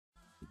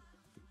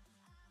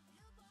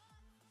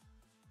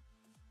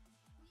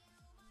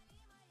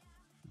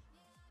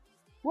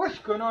What's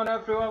going on,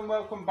 everyone?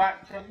 Welcome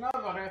back to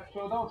another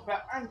episode of the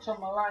Enter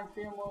Milan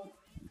game mode.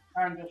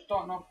 And they're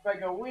starting off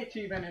big away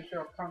to Juventus, who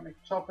are currently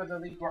top of the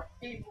league. We're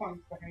 8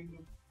 points behind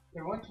them.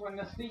 If we want to win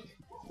this league,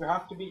 we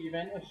have to beat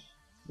Juventus.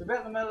 We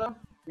beat them Milan,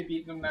 we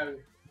beat them now.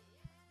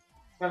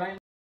 The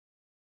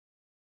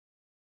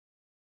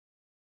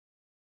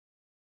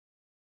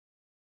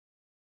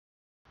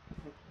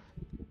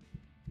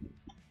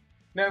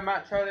now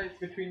match highlights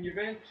between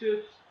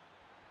Juventus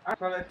and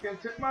let's get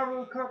into my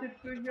roll carded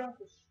through here.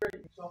 Just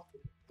straight and soft.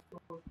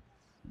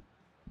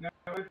 Now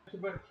it's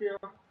about here.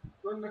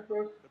 Run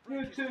across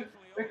through to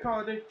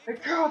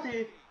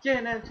Icardi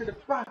getting into the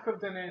back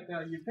of the net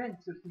there.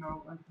 Juventus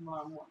now into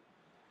Milan 1.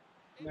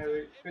 Now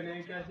it's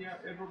Benega here,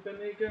 Ever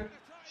Benega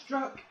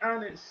struck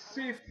and it's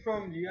safe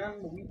from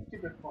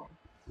Gianluigi Buffon.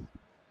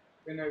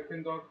 We now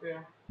pinned off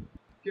there.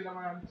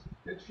 Gilliland,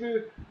 it's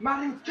through.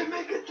 Mario to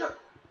make it to.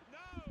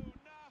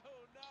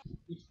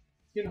 He's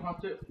gonna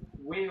have it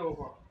way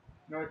over.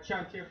 Now a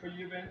chance here for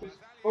Juventus.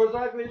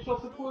 Ozagli is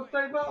off the post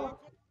side battle.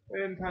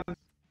 And now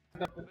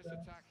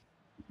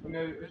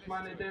it's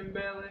Mane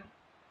Dembele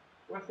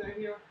with it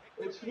here.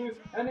 It's through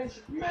and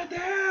it's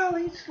Medel.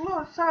 He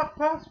slots that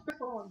pass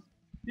on.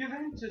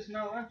 Juventus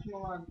now into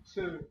Milan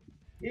 2.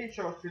 8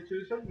 shots to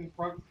 2, 7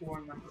 points to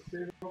 1 number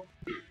 0.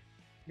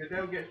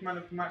 Medel gets man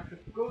of the match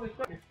with the goal.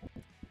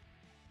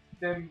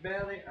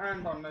 Dembele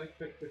and on now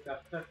quick with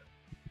that.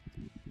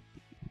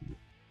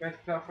 Best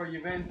player for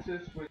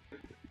Juventus with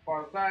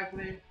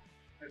Barzagli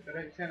at the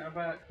right centre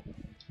back.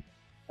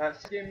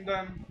 That's game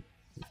done.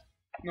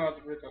 No,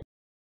 the result.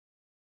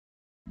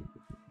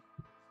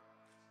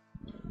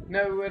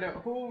 Now we're at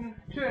home,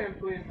 2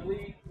 Empoli in the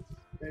league.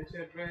 Let's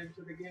head right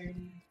into the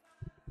game.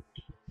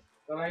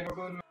 The line we're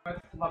going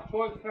with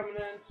Laporte coming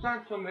in,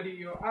 Sancho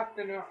Murillo,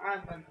 Abdenur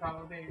and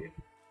Antaldi.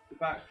 The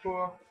back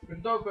 4,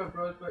 Gundogba,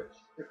 Brozovic,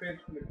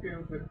 defence from the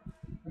field with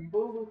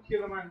Mbolo,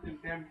 Tielemans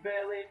and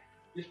Dembele.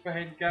 Just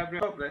behind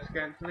Gabriel. Let's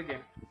get into the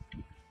game.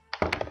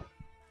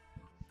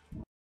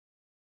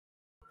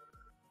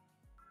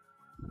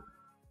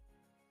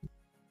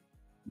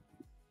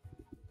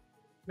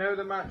 Now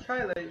the match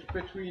highlights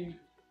between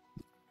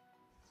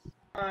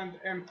and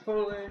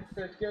Empoli.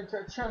 Let's get into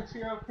a chance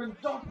here from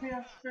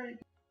Doppia straight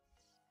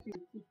to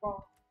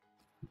Fifa.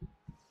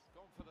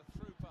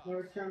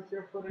 No chance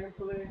here for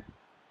Empoli.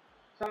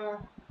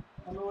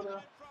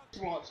 Alona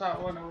swats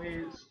that one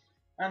away.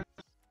 And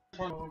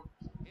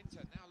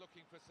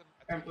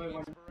Empoli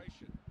 1.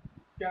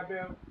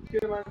 Gabriel,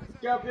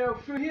 Gabriel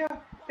through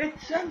here.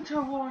 It's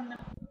Inter 1.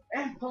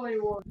 Empoli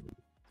 1.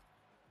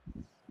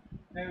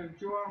 Now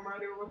Joao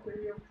Mario with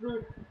it here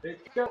through.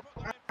 It's built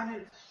and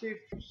it's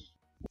safe.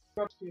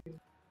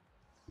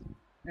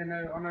 And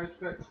now on our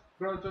switch,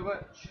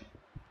 Brozovic.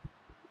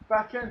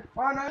 Back in.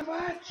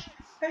 Brozovic!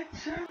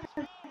 It's 2.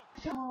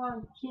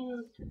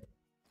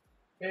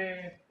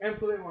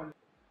 Empoli 1.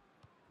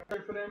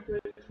 Time for Empoli.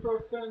 It's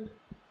crossed in.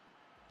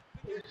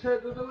 It's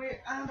headed away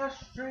and a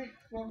straight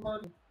from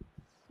London.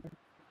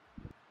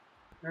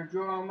 Now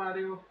Joao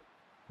Mario.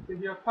 If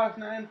you're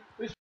passing it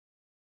in.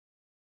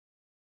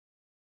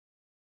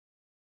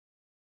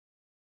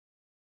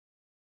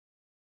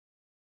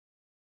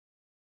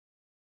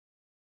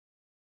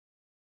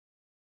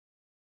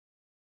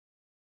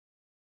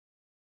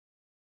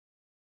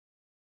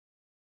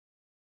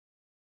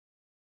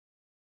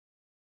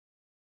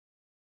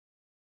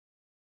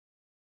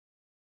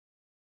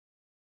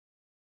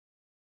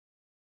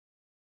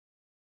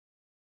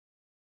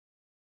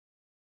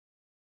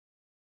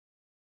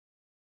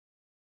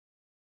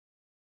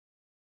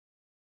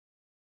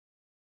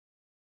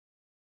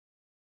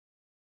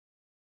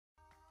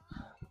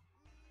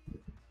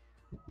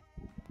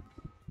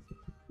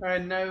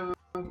 And now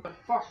the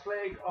first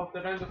leg of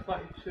the round of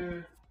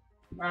 32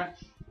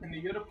 match in the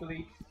Europa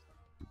League,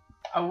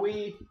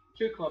 away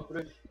to Club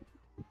Brugge.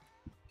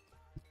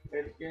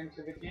 Let's get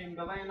into the game.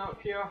 The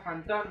lineup here: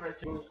 Handan,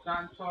 Richard,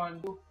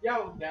 Santon,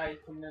 Yao Guy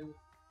coming in,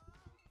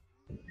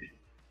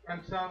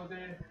 and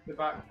Saldi, the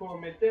back 4,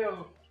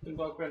 Medel,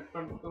 Gundogba in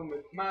front of them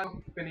with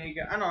Mal,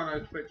 Benega, and on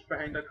our switch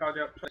behind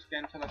Icardi up to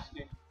get into this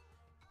game.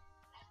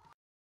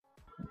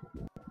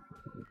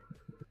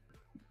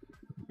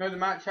 Now the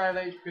match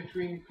highlights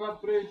between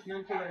Club Brugge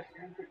and Inter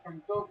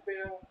from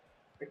Dogbia,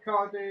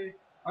 Icardi,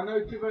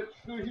 Arnautovic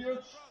through here.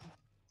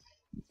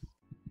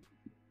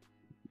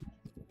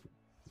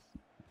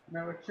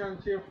 Now a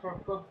chance here for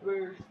Club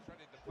Brugge.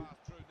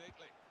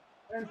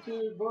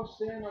 Into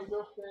Boston or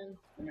Justin,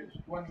 and it's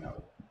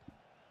 1-0.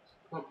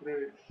 Club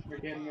Brugge,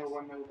 again no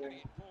 1-0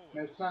 then.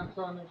 Now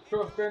Santon is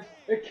crossed in,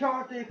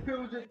 Icardi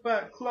pulls it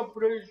back, Club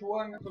Brugge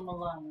 1 to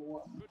Milan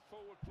 1.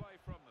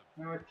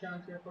 Now a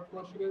chance here for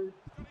Club Brugge.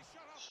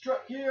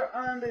 Struck here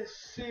and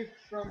it's safe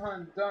from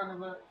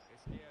Handanovic.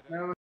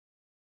 Now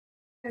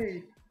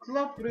hey,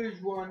 Club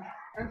Brugge 1,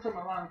 Inter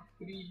Milan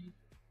 3.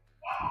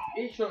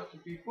 8 shots to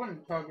beat, 1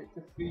 target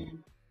to 3.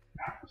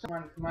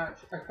 Man of the match,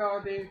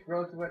 Icardi,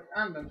 Brozovic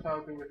and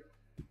Antaldi with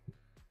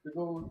the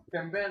goal.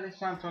 Dembele,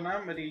 Santon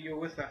and Murillo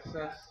with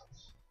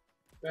assists.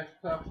 Best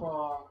player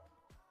for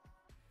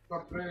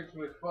Club Brugge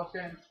with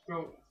Bosen,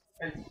 Stroke,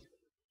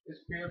 Is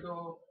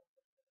Pedro.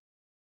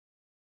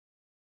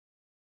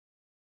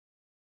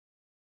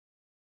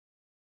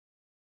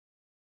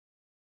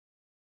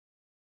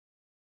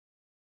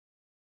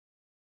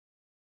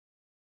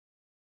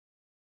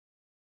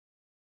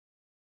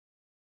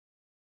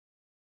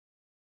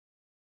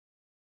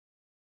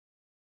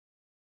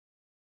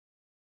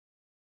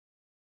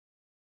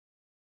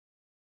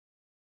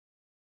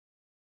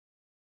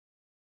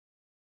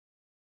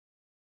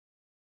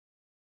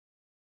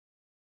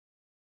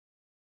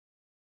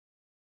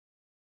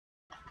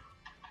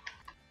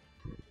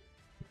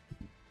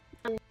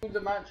 The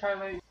match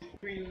highlights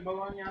between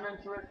Bologna and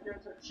Inter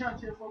gives a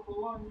chance here for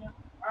Bologna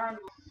and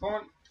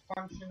Font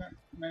punching it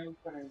now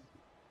for him.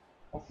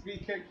 A free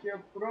kick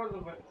here,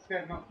 Brozovic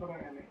setting up for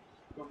it and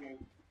it's going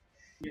out.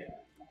 Yeah,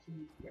 that's an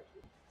easy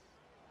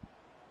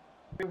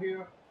question.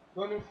 Here,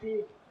 running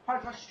through,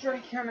 has a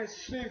strike and it's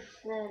safe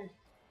from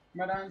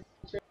Milan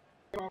to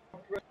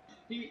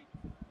deep,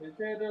 it's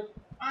headed,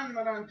 and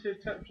Milan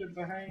tips it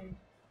behind.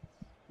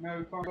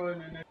 Now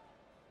going in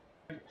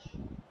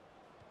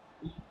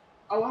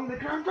along the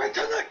ground, right to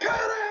the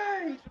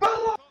carry!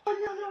 Bologna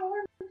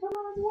win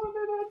Milan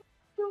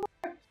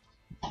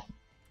 1-2.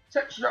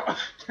 6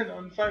 shots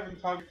on 5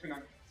 and target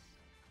tonight.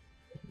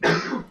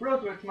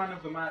 Brozovic man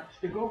of the match.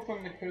 The goal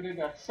from the Curry,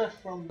 the assist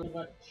from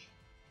Brozovic.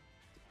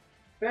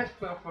 Best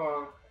player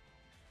for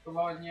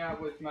Bologna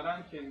was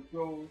Marantian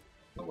goal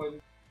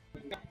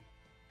in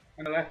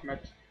the left mid.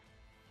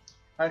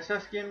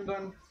 Assist game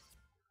done.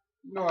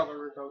 No other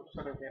results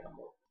are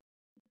available.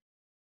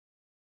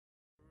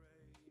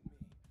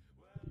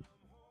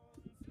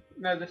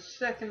 Now the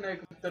second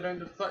leg of the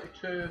round of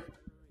 32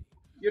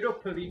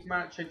 Europa League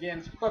match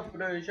against Club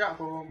Brugge at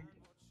home.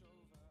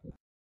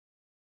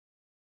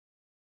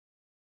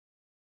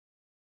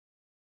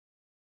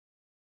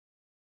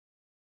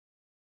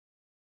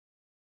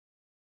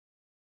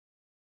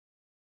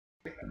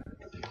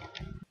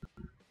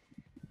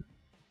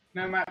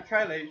 Now match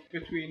highlights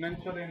between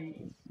Inter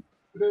and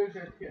Brugge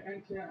to get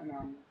into it, and I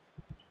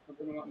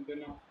don't know what I'm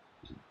doing now.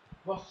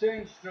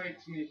 Hossein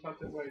strikes and he's hit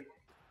it wide.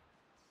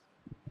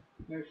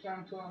 Now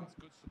Santon,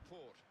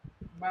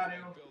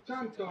 Mario,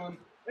 Santon,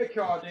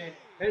 Icardi,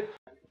 it's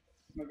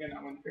again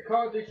that one.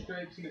 Icardi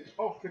strikes and it's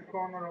off the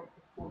corner of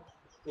the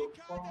post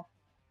corner.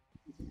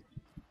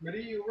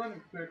 Mario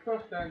running through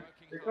cross down,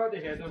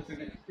 Icardi headers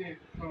and it's saved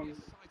from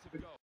the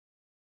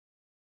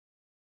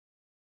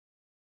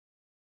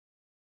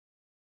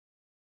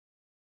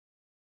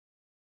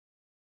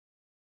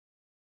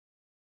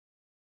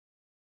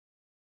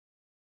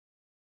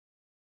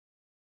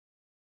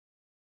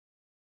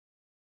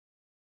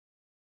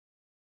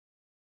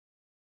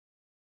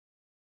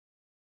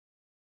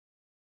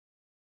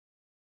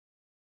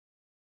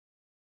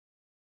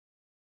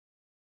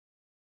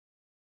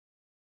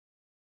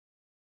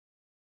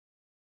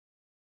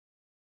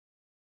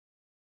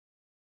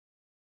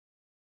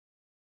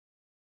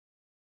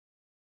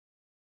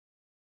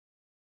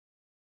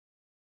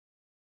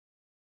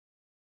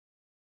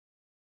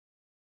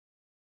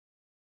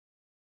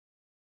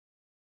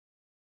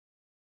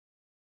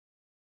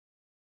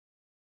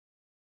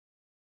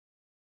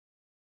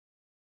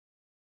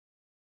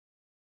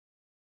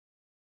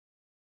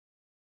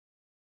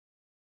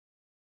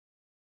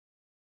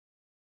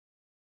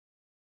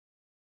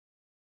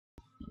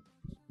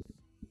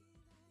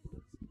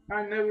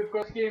and now we've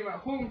got a game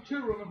at home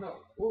to Roma.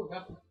 Oh,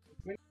 that's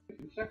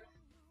winning 6.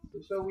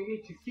 So we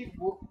need to keep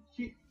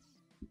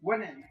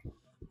winning.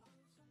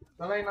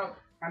 The lineup: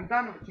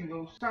 Andanovic in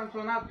goal,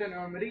 Santon, Abden,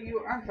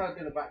 Mario, and Sardi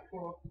in the back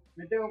 4.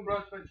 Medel and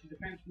Brozovic in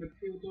defence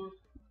midfielders.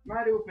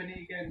 Mario,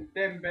 Banega, and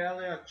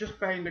Dembele are just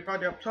behind the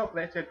Cardi up top.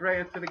 Let's head right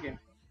into the game.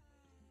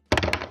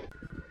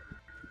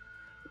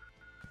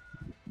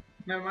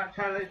 Now match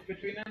highlights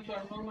between Inter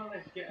and Roma.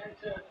 Let's get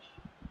into it.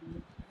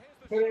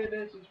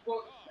 Paredes is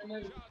blocked, and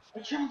then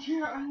a chance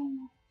here,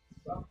 and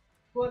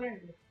flooding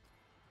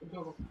the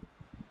double.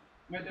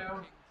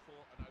 Medel,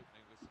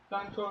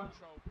 Santon,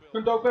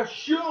 Kondogbia,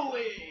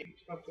 surely!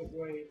 Up the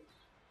way.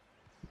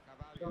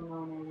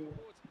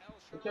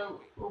 It's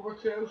out over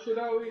to El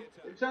Shaarawy.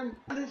 It's in,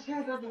 and his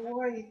head out of the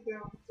way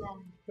fell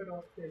from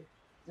Pirate.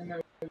 And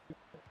now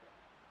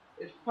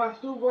it's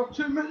passed over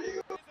to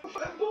Mario.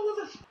 And ball of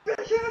the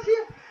specials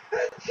here.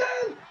 It's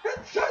in!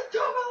 It's in to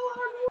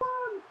Milan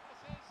 1!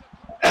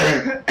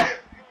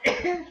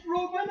 It's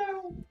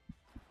Romano!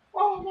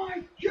 Oh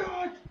my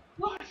god!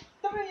 Last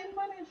dying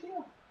minutes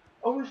here!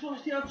 Oh, we've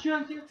lost the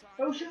chance here.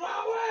 El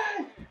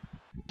Shaarawy!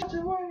 That's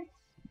away!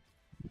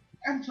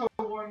 Enter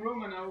 1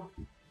 Romano.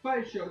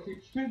 5 shots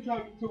each, 2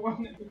 targets to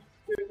 1 at the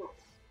table.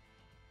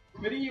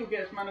 Mario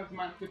gets man of the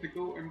match with the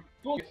goal and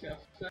goal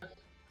assist.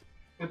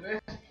 The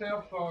best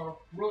player for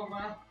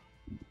Roma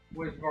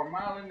was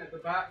Vermaelen at the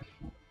back.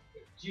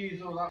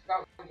 Jeez, oh,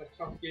 that was a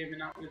tough game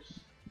and that was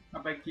a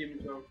big game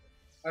as well.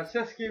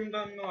 Assist game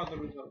done, no other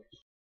results.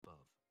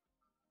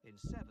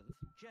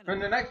 In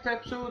the next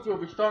episode, we'll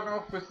be starting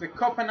off with the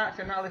Coppa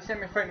Nazionale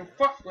semi-final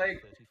first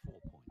leg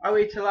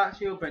away to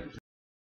Lazio bench.